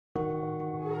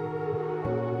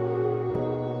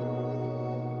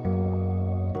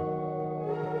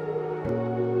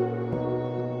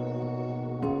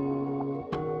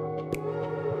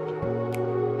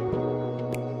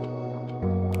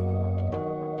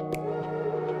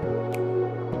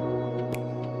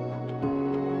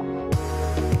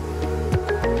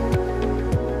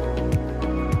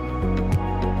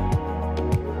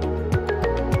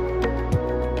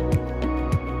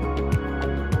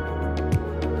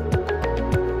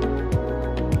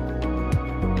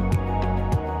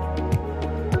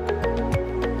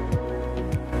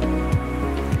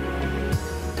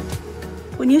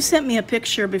When you sent me a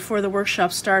picture before the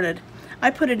workshop started,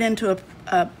 I put it into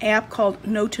a app called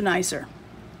Notanizer.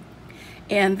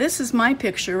 And this is my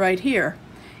picture right here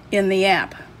in the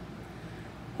app.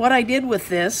 What I did with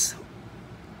this,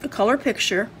 the color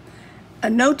picture, a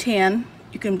Notan,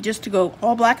 you can just go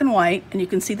all black and white and you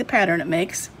can see the pattern it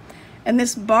makes. And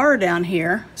this bar down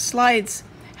here slides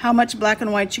how much black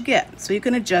and white you get. So you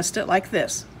can adjust it like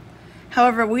this.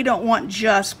 However, we don't want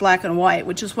just black and white,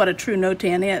 which is what a true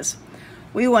Notan is.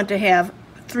 We want to have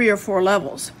 3 or 4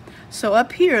 levels. So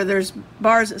up here, there's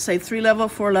bars that say 3 level,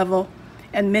 4 level,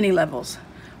 and many levels.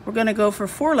 We're going to go for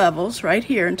 4 levels right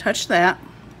here and touch that.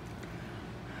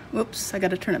 Whoops, I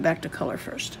got to turn it back to color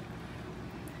first.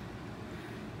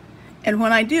 And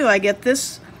when I do, I get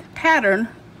this pattern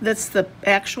that's the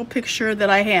actual picture that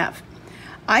I have.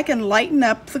 I can lighten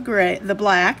up the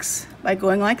blacks by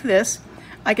going like this.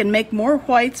 I can make more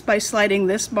whites by sliding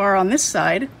this bar on this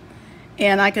side,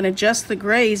 and I can adjust the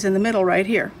grays in the middle right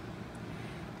here.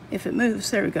 If it moves,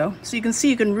 there we go. So you can see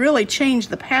you can really change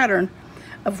the pattern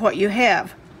of what you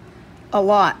have a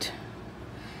lot.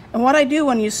 And what I do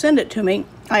when you send it to me,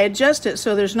 I adjust it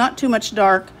so there's not too much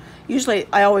dark. Usually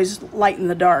I always lighten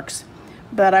the darks,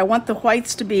 but I want the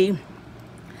whites to be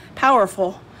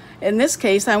powerful. In this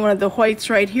case, I wanted the whites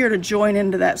right here to join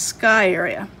into that sky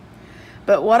area.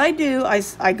 But what I do, I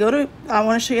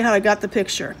want to show you how I got the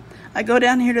picture. I go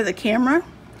down here to the camera,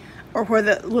 or where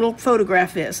the little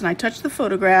photograph is, and I touch the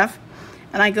photograph,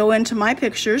 and I go into my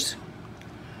pictures,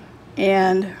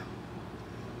 and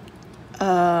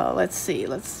let's see,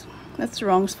 that's the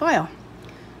wrong file.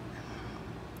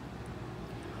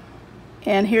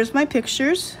 And here's my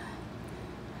pictures.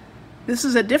 This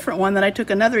is a different one that I took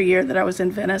another year that I was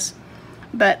in Venice,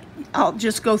 but I'll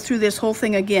just go through this whole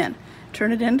thing again.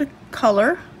 Turn it into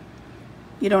color.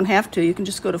 You don't have to, you can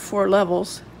just go to 4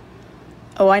 levels.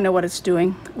 Oh, I know what it's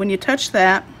doing. When you touch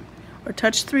that, or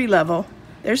touch 3 level,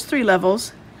 there's 3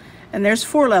 levels, and there's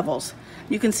 4 levels.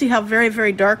 You can see how very,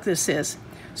 very dark this is.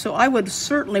 So I would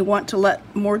certainly want to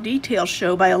let more detail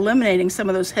show by eliminating some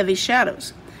of those heavy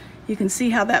shadows. You can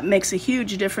see how that makes a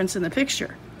huge difference in the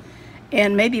picture.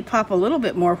 And maybe pop a little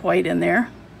bit more white in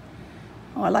there.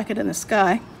 Oh, I like it in the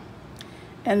sky.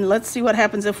 And let's see what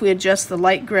happens if we adjust the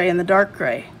light gray and the dark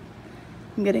gray.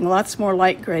 I'm getting lots more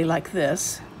light gray like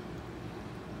this.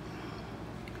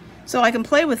 So I can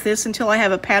play with this until I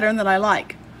have a pattern that I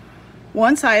like.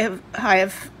 Once I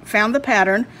have found the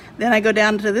pattern, then I go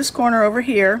down to this corner over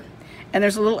here, and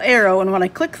there's a little arrow, and when I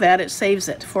click that, it saves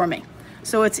it for me.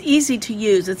 So it's easy to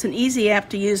use. It's an easy app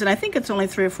to use, and I think it's only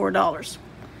 $3 or $4.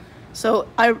 So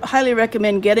I highly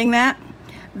recommend getting that.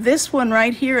 This one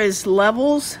right here is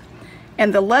levels,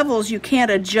 and the levels you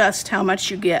can't adjust how much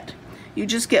you get. You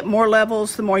just get more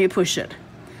levels the more you push it.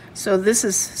 So this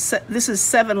is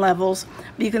 7 levels,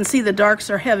 but you can see the darks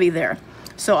are heavy there.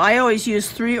 So I always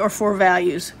use 3 or 4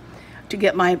 values to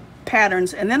get my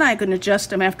patterns, and then I can adjust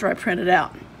them after I print it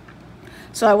out.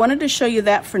 So I wanted to show you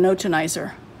that for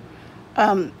Notanizer.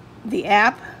 The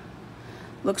app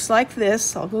looks like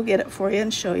this. I'll go get it for you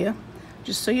and show you,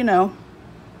 just so you know.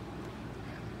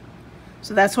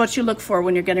 So that's what you look for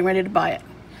when you're getting ready to buy it.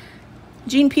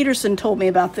 Gene Peterson told me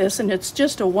about this, and it's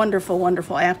just a wonderful,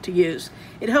 wonderful app to use.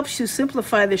 It helps you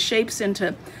simplify the shapes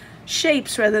into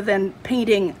shapes rather than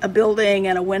painting a building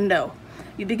and a window.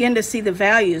 You begin to see the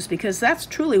values, because that's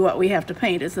truly what we have to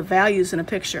paint, is the values in a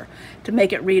picture to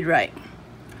make it read right.